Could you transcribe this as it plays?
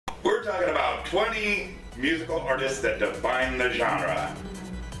talking about 20 musical artists that define the genre.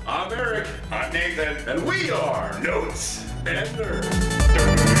 I'm Eric. I'm Nathan. And we are Notes and Nerds.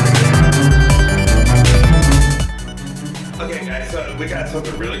 Okay guys, so we got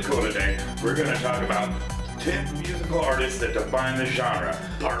something really cool today. We're going to talk about 10 musical artists that define the genre.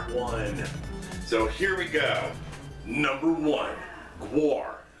 Part 1. So here we go. Number 1.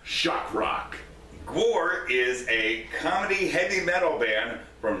 Gwar. Shock Rock. Gwar is a comedy heavy metal band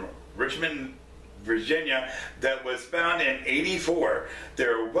from Richmond, Virginia that was founded in '84.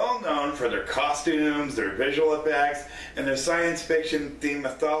 They're well known for their costumes, their visual effects, and their science fiction themed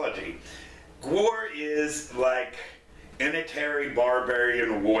mythology. Gwar is like unitary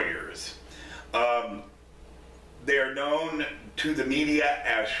barbarian warriors. They are known to the media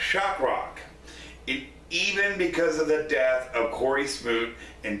as shock rock. Even because of the death of Corey Smoot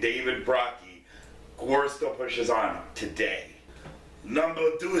and David Brockie, Gwar still pushes on today. Number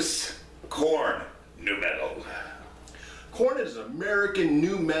 2, Korn, nu metal. Korn is an American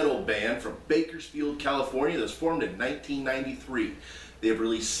nu metal band from Bakersfield, California that was formed in 1993. They have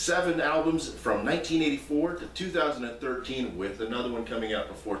released 7 albums from 1984 to 2013, with another one coming out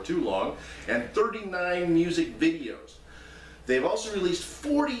before too long, and 39 music videos. They've also released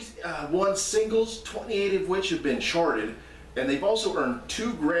 41 singles, 28 of which have been charted, and they've also earned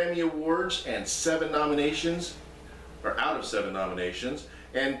 2 Grammy Awards and 7 nominations, or out of 7 nominations,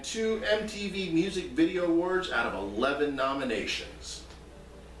 and 2 MTV Music Video Awards out of 11 nominations.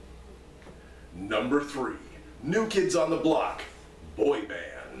 Number 3, New Kids on the Block, boy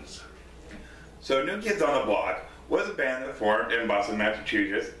bands. So New Kids on the Block was a band that formed in Boston,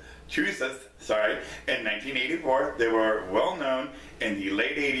 Massachusetts, in 1984. They were well known in the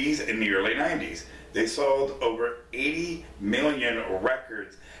late 80s and the early 90s. They sold over 80 million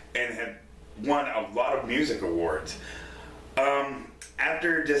records and had won a lot of music awards.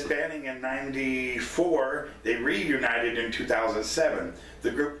 After disbanding in '94, they reunited in 2007.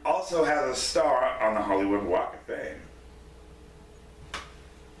 The group also has a star on the Hollywood Walk of Fame.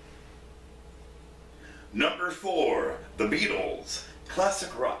 Number 4, The Beatles,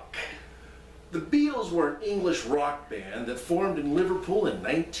 classic rock. The Beatles were an English rock band that formed in Liverpool in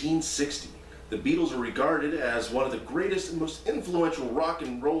 1960. The Beatles are regarded as one of the greatest and most influential rock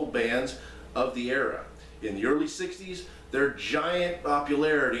and roll bands of the era. In the early 60s, their giant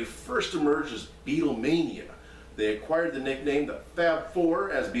popularity first emerged as Beatlemania. They acquired the nickname the Fab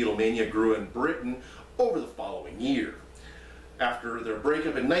Four as Beatlemania grew in Britain over the following year. After their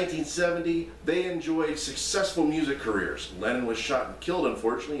breakup in 1970, they enjoyed successful music careers. Lennon was shot and killed,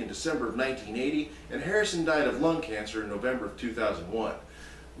 unfortunately, in December of 1980, and Harrison died of lung cancer in November of 2001.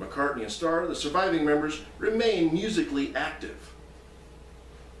 McCartney and Starr, the surviving members, remain musically active.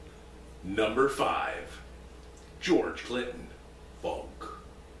 Number 5, George Clinton, folk.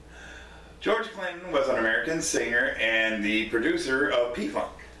 George Clinton was an American singer and the producer of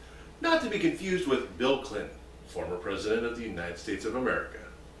P-Funk. Not to be confused with Bill Clinton, former President of the United States of America.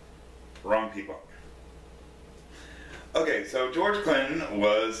 Wrong P-Funk. Okay, so George Clinton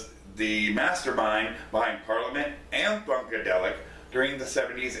was the mastermind behind Parliament and Funkadelic during the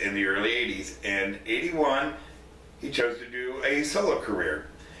 70s and the early 80s. In '81, he chose to do a solo career.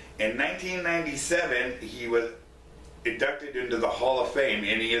 In 1997, he was inducted into the Hall of Fame,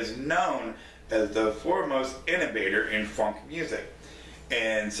 and he is known as the foremost innovator in funk music.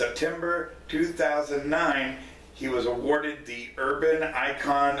 In September 2009, he was awarded the Urban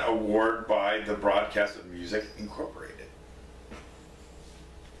Icon Award by the Broadcast of Music Incorporated.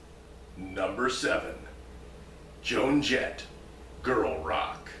 Number 7, Joan Jett, girl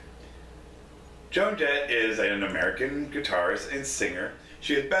rock. Joan Jett is an American guitarist and singer.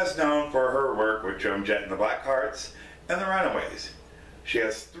 She is best known for her work with Joan Jett and the Blackhearts and the Runaways. She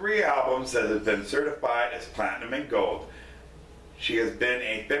has 3 albums that have been certified as platinum and gold. She has been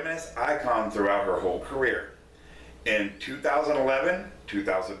a feminist icon throughout her whole career. In 2011,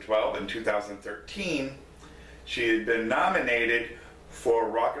 2012, and 2013, she had been nominated for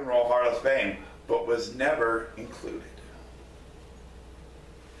Rock and Roll Hall of Fame, but was never included.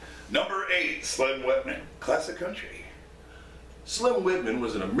 Number 8, Slim Whitman, classic country. Slim Whitman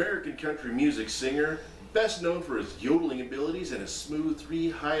was an American country music singer, best known for his yodeling abilities and his smooth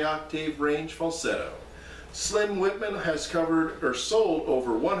 3 high-octave range falsetto. Slim Whitman has covered or sold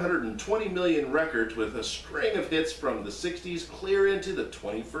over 120 million records with a string of hits from the 60s clear into the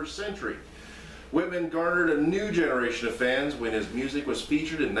 21st century. Whitman garnered a new generation of fans when his music was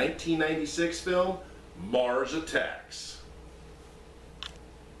featured in 1996 film Mars Attacks.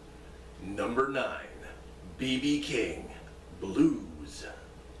 Number 9, B.B. King, blues.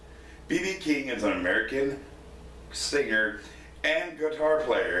 B.B. King is an American singer and guitar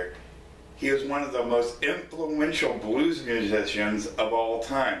player. he is one of the most influential blues musicians of all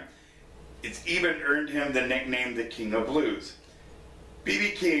time. It's even earned him the nickname the King of Blues.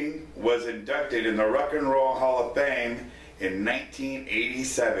 B.B. King was inducted in the Rock and Roll Hall of Fame in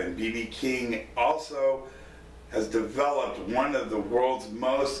 1987. B.B. King also has developed one of the world's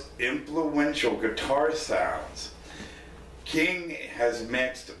most influential guitar sounds. King has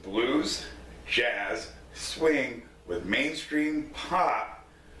mixed blues, jazz, swing with mainstream pop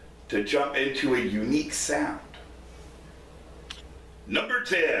to jump into a unique sound. Number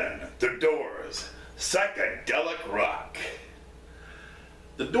 10, The Doors, Psychedelic Rock.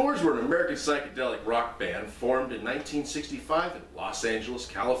 The Doors were an American psychedelic rock band formed in 1965 in Los Angeles,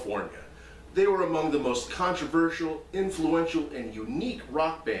 California. They were among the most controversial, influential, and unique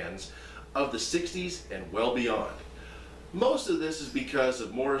rock bands of the 60s and well beyond. Most of this is because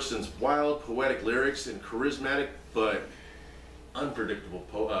of Morrison's wild, poetic lyrics and charismatic but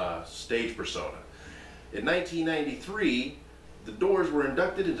unpredictable stage persona. In 1993, the Doors were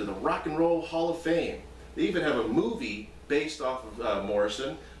inducted into the Rock and Roll Hall of Fame. They even have a movie based off of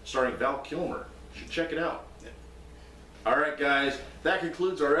Morrison, starring Val Kilmer. You should check it out. Alright guys, that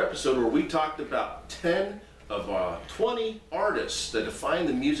concludes our episode where we talked about 10 of 20 artists that define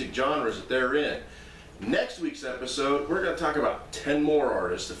the music genres that they're in. Next week's episode, we're going to talk about 10 more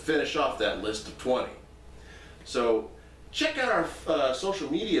artists to finish off that list of 20. So, check out our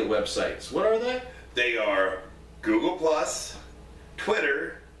social media websites. What are they? They are Google+,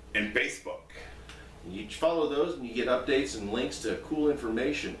 Twitter, and Facebook. You follow those and you get updates and links to cool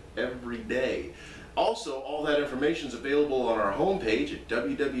information every day. Also, all that information is available on our homepage at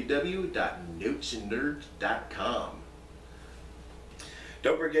www.notesandnerds.com.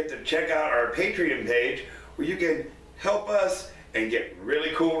 Don't forget to check out our Patreon page where you can help us and get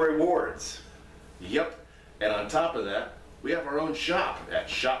really cool rewards. Yep, and on top of that, we have our own shop at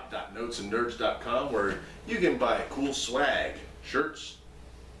shop.notesandnerds.com where you can buy cool swag, shirts,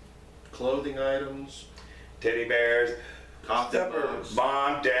 clothing items, teddy bears, coffee stuff for mugs,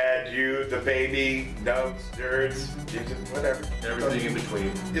 mom, dad, you, the baby, notes, nerds, Jesus, whatever. everything in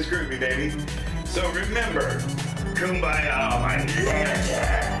between. It's groovy, baby. So remember, kumbaya,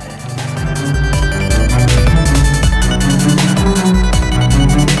 my